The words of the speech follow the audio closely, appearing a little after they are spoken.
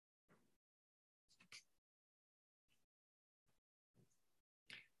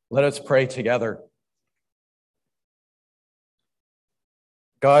Let us pray together.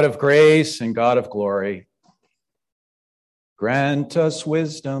 God of grace and God of glory, grant us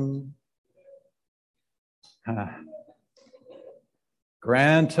wisdom.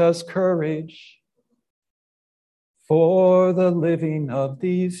 Grant us courage for the living of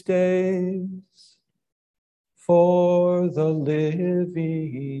these days, for the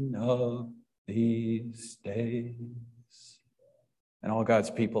living of these days. And all God's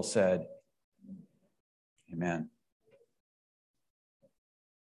people said, Amen.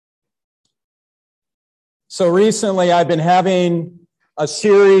 So recently I've been having a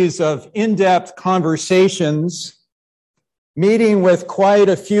series of in-depth conversations, meeting with quite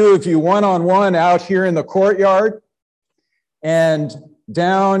a few of you one-on-one out here in the courtyard and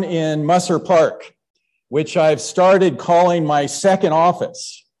down in Musser Park, which I've started calling my second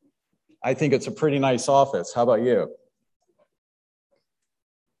office. I think it's a pretty nice office. How about you?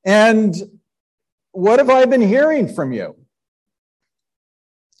 And what have I been hearing from you?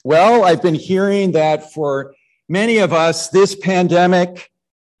 Well, I've been hearing that for many of us, many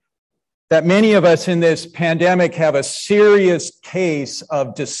of us in this pandemic have a serious case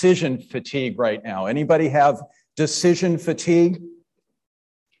of decision fatigue right now. Anybody have decision fatigue?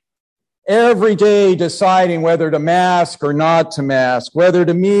 Every day deciding whether to mask or not to mask, whether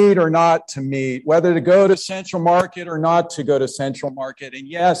to meet or not to meet, whether to go to Central Market or not to go to Central Market, and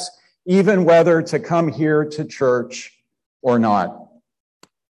yes, even whether to come here to church or not.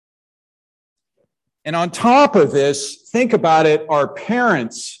 And on top of this, think about it, our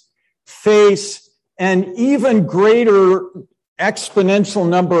parents face an even greater exponential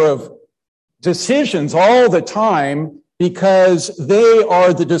number of decisions all the time because they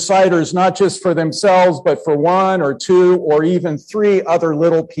are the deciders, not just for themselves, but for one or two or even three other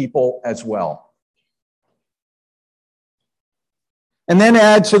little people as well. And then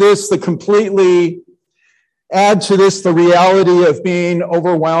add to this the reality of being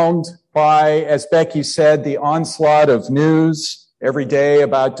overwhelmed by, as Becky said, the onslaught of news every day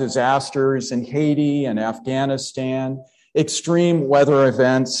about disasters in Haiti and Afghanistan, extreme weather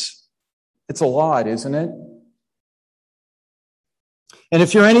events. It's a lot, isn't it? And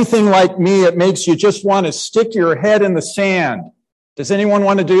if you're anything like me, it makes you just want to stick your head in the sand. Does anyone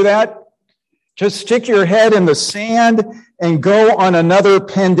want to do that? Just stick your head in the sand and go on another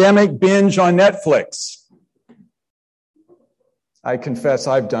pandemic binge on Netflix. I confess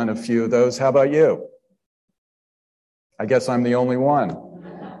I've done a few of those. How about you? I guess I'm the only one.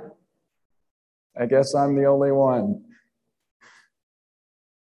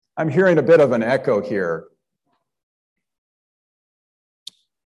 I'm hearing a bit of an echo here.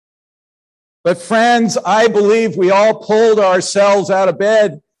 But friends, I believe we all pulled ourselves out of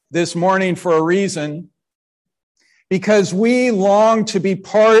bed this morning for a reason, because we long to be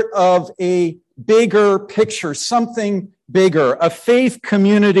part of a bigger picture, something bigger, a faith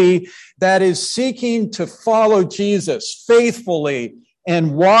community that is seeking to follow Jesus faithfully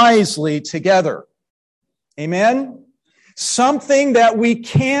and wisely together. Amen? Something that we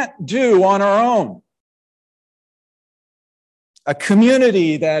can't do on our own. A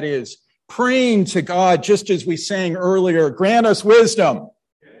community that is praying to God, just as we sang earlier, grant us wisdom,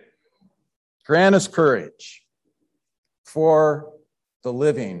 grant us courage for the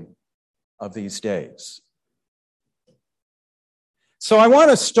living of these days. So I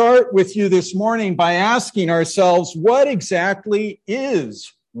want to start with you this morning by asking ourselves, what exactly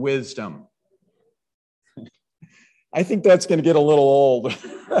is wisdom? I think that's going to get a little old.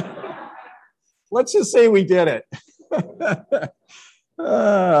 Let's just say we did it.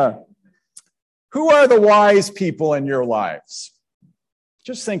 Who are the wise people in your lives?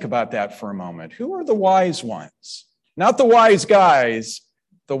 Just think about that for a moment. Who are the wise ones? Not the wise guys,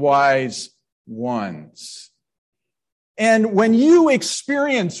 the wise ones. And when you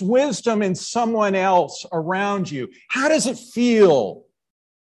experience wisdom in someone else around you, how does it feel?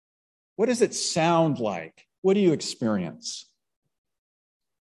 What does it sound like? What do you experience?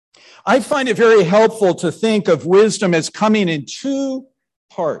 I find it very helpful to think of wisdom as coming in two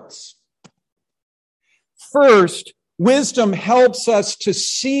parts. First, wisdom helps us to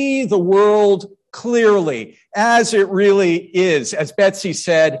see the world clearly as it really is, as Betsy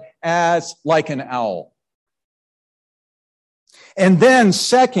said, as like an owl. And then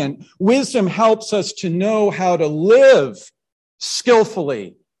second, wisdom helps us to know how to live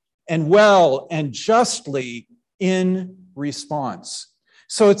skillfully and well and justly in response.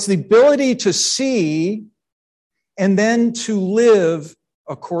 So it's the ability to see and then to live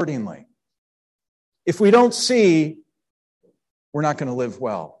accordingly. If we don't see, we're not going to live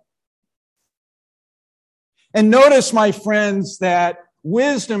well. And notice, my friends, that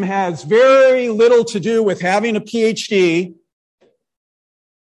wisdom has very little to do with having a PhD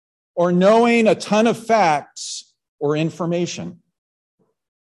or knowing a ton of facts or information.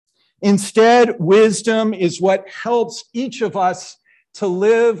 Instead, wisdom is what helps each of us to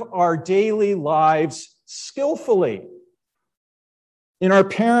live our daily lives skillfully. In our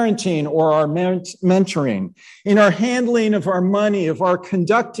parenting or our mentoring, in our handling of our money, of our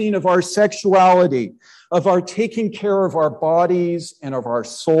conducting of our sexuality, of our taking care of our bodies and of our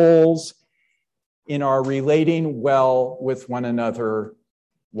souls, in our relating well with one another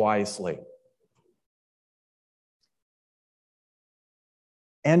wisely.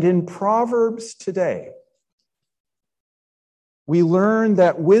 And in Proverbs today, we learn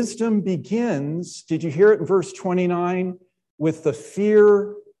that wisdom begins, did you hear it in verse 29? With the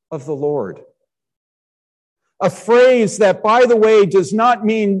fear of the Lord. A phrase that, by the way, does not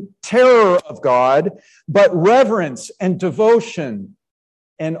mean terror of God, but reverence and devotion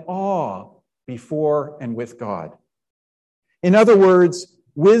and awe before and with God. In other words,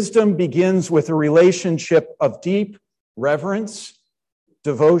 wisdom begins with a relationship of deep reverence,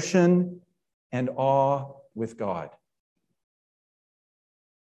 devotion, and awe with God.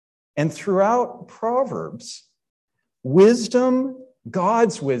 And throughout Proverbs, wisdom,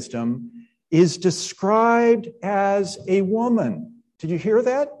 God's wisdom, is described as a woman. Did you hear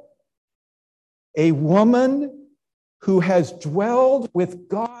that? A woman who has dwelled with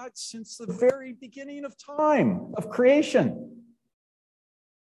God since the very beginning of time, of creation,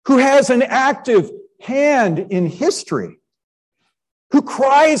 who has an active hand in history, who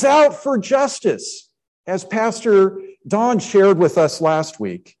cries out for justice, as Pastor Don shared with us last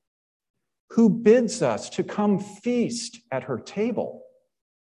week, who bids us to come feast at her table,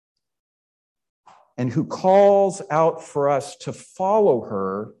 and who calls out for us to follow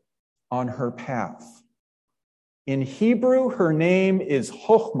her on her path. In Hebrew, her name is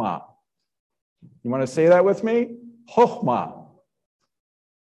Chokhmah. You want to say that with me? Chokhmah.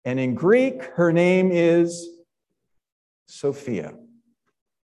 And in Greek, her name is Sophia.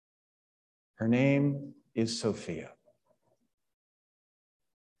 Her name is Sophia.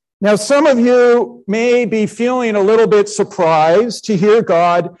 Now, some of you may be feeling a little bit surprised to hear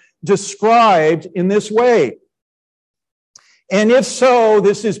God described in this way. And if so,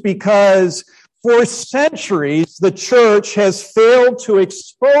 this is because for centuries, the church has failed to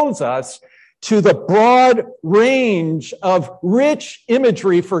expose us to the broad range of rich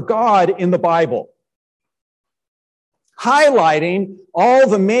imagery for God in the Bible, highlighting all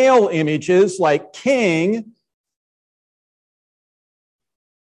the male images like king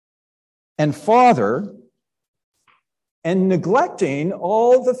and father, and neglecting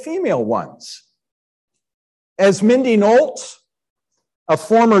all the female ones. As Mindy Nolt, a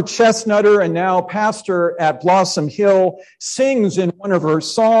former Chestnutter and now pastor at Blossom Hill, sings in one of her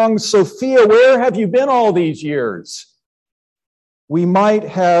songs, "Sophia, where have you been all these years? We might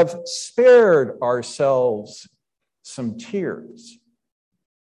have spared ourselves some tears."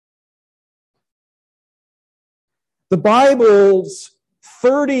 The Bible's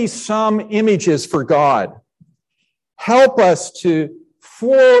 30-some images for God help us to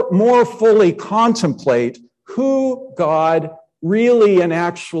more fully contemplate who God really and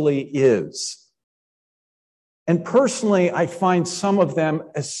actually is. And personally, I find some of them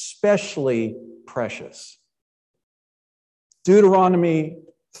especially precious. Deuteronomy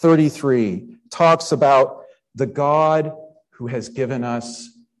 33 talks about the God who has given us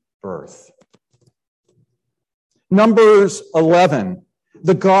birth. Numbers 11,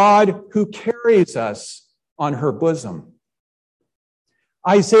 the God who carries us on her bosom.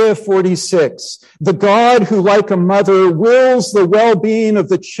 Isaiah 46, the God who, like a mother, wills the well-being of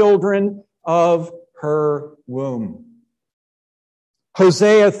the children of her womb.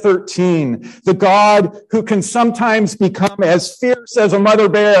 Hosea 13, the God who can sometimes become as fierce as a mother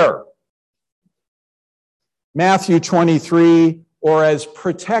bear. Matthew 23, or as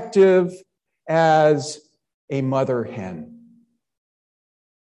protective as a mother hen.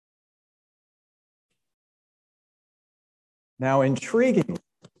 Now, intriguingly,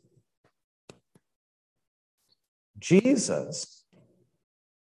 Jesus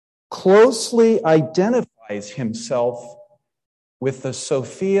closely identifies himself with the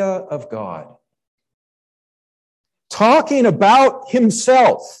Sophia of God. Talking about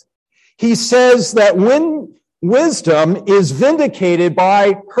himself, he says that when wisdom is vindicated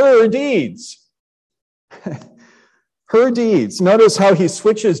by her deeds. Her deeds. Notice how he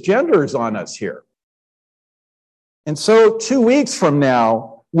switches genders on us here. And so 2 weeks from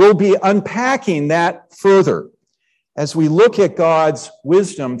now, we'll be unpacking that further as we look at God's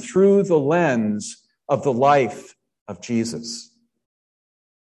wisdom through the lens of the life of Jesus.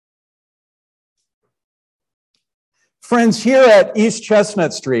 Friends, here at East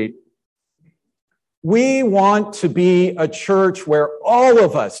Chestnut Street, we want to be a church where all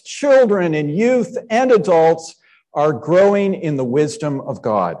of us, children and youth and adults, are growing in the wisdom of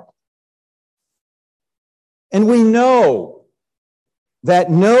God. And we know that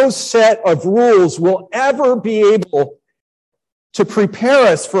no set of rules will ever be able to prepare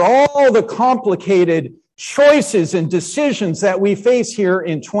us for all the complicated choices and decisions that we face here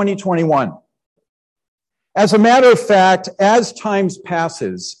in 2021. As a matter of fact, as time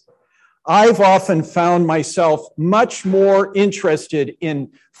passes, I've often found myself much more interested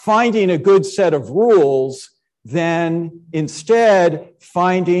in finding a good set of rules than instead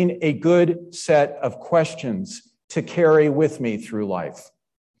finding a good set of questions to carry with me through life.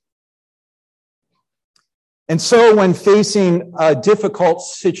 And so when facing a difficult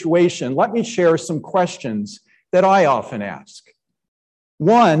situation, let me share some questions that I often ask.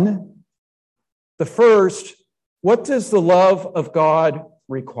 The first, what does the love of God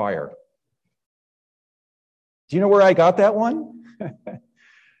require? Do you know where I got that one?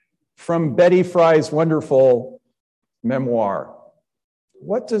 From Betty Fry's wonderful memoir.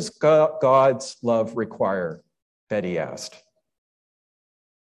 What does God's love require? Betty asked.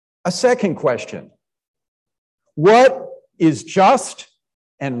 A second question. What is just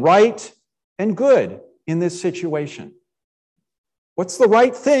and right and good in this situation? What's the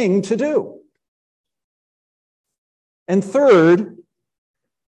right thing to do? And third,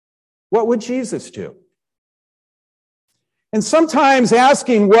 what would Jesus do? And sometimes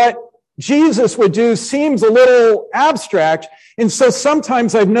asking what Jesus would do seems a little abstract. And so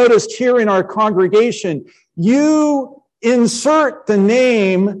sometimes I've noticed here in our congregation, you insert the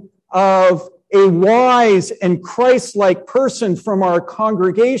name of a wise and Christ-like person from our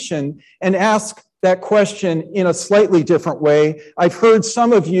congregation and ask that question in a slightly different way. I've heard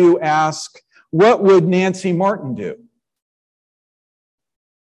some of you ask, what would Nancy Martin do?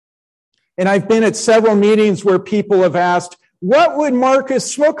 And I've been at several meetings where people have asked, what would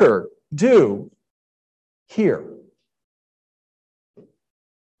Marcus Schmucker do here?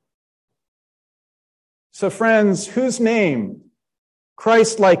 So friends, whose name,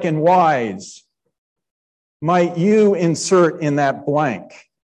 Christ-like and wise, might you insert in that blank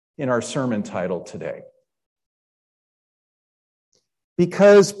in our sermon title today?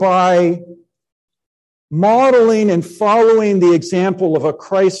 Because by modeling and following the example of a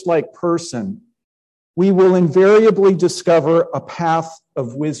Christ-like person, we will invariably discover a path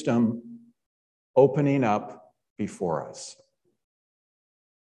of wisdom opening up before us.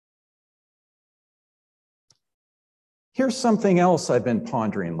 Here's something else I've been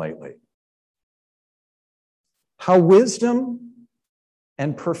pondering lately. How wisdom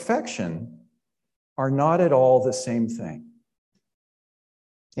and perfection are not at all the same thing.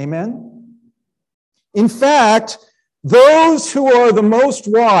 Amen? In fact, those who are the most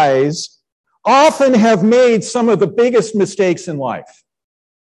wise often have made some of the biggest mistakes in life.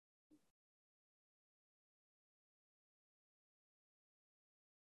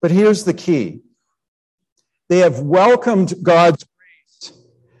 But here's the key. They have welcomed God's grace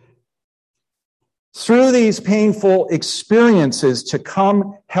through these painful experiences to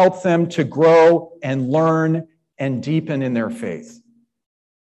come help them to grow and learn and deepen in their faith.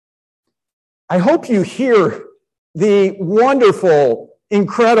 I hope you hear the wonderful,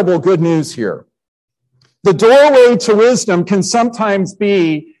 incredible good news here. The doorway to wisdom can sometimes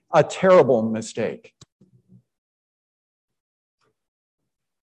be a terrible mistake.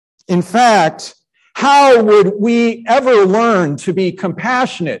 In fact, how would we ever learn to be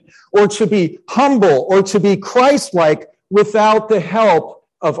compassionate or to be humble or to be Christ-like without the help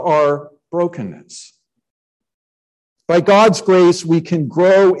of our brokenness? By God's grace, we can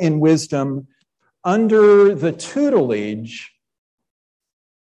grow in wisdom under the tutelage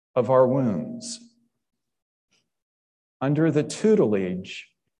of our wounds. Under the tutelage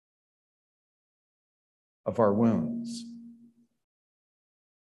of our wounds.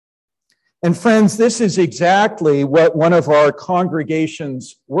 And friends, this is exactly what one of our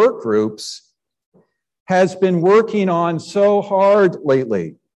congregation's work groups has been working on so hard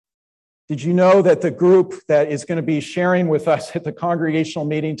lately. Did you know that the group that is going to be sharing with us at the congregational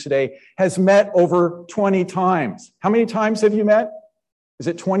meeting today has met over 20 times? How many times have you met? Is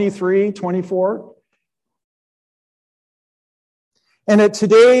it 23, 24? And at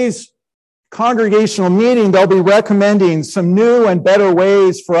today's congregational meeting, they'll be recommending some new and better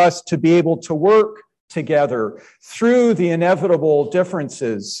ways for us to be able to work together through the inevitable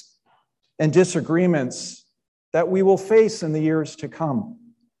differences and disagreements that we will face in the years to come.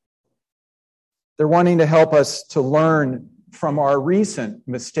 They're wanting to help us to learn from our recent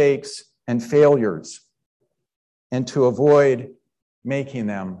mistakes and failures. and to avoid making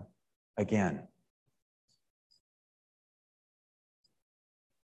them again.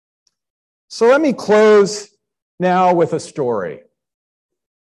 So let me close now with a story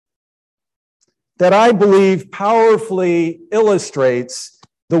that I believe powerfully illustrates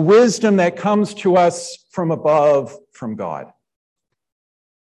the wisdom that comes to us from above, from God.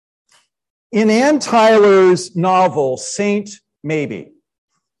 In Ann Tyler's novel, Saint Maybe,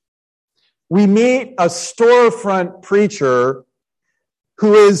 we meet a storefront preacher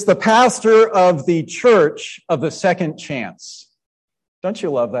who is the pastor of the Church of the Second Chance. Don't you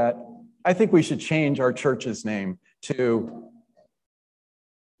love that? I think we should change our church's name to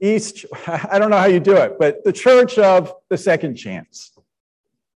I don't know how you do it, but the Church of the Second Chance.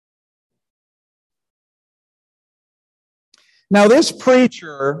 Now, this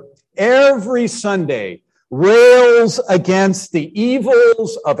preacher every Sunday rails against the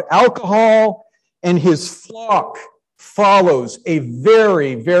evils of alcohol, and his flock follows a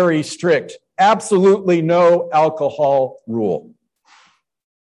very, very strict, absolutely no alcohol rule.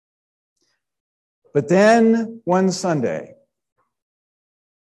 But then one Sunday,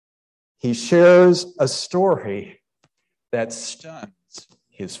 he shares a story that stuns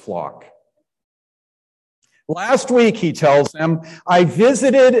his flock. Last week, he tells them, I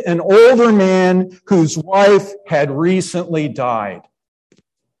visited an older man whose wife had recently died.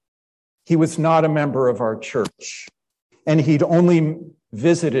 He was not a member of our church, and he'd only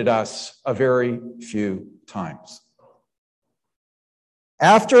visited us a very few times.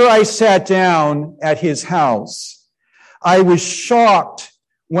 After I sat down at his house, I was shocked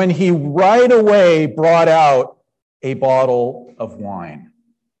when he right away brought out a bottle of wine.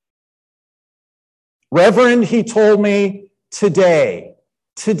 Reverend, he told me, today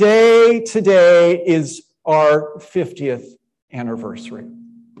is our 50th anniversary.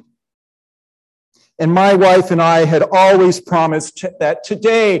 And my wife and I had always promised that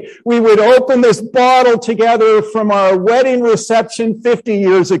today we would open this bottle together from our wedding reception 50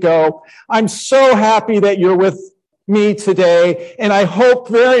 years ago. I'm so happy that you're with me today, and I hope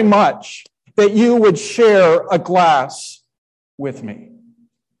very much that you would share a glass with me.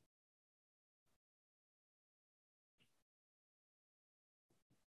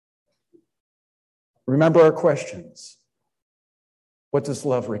 Remember our questions. What does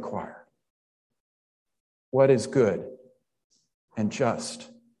love require? What is good and just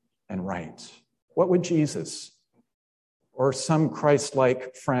and right? What would Jesus or some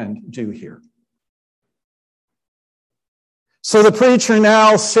Christ-like friend do here? So the preacher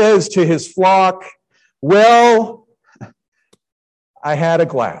now says to his flock, well, I had a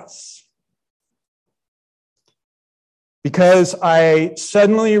glass. Because I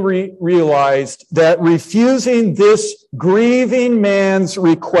suddenly realized that refusing this grieving man's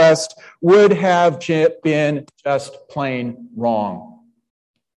request would have been just plain wrong.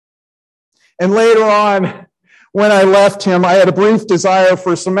 And later on, when I left him, I had a brief desire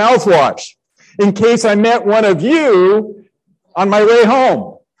for some mouthwash in case I met one of you on my way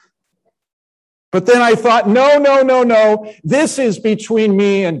home. But then I thought, no, this is between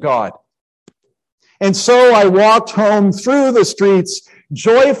me and God. And so I walked home through the streets,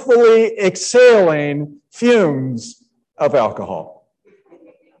 joyfully exhaling fumes of alcohol.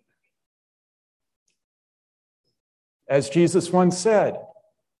 As Jesus once said,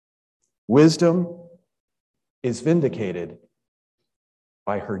 wisdom is vindicated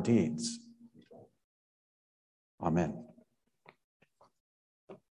by her deeds. Amen.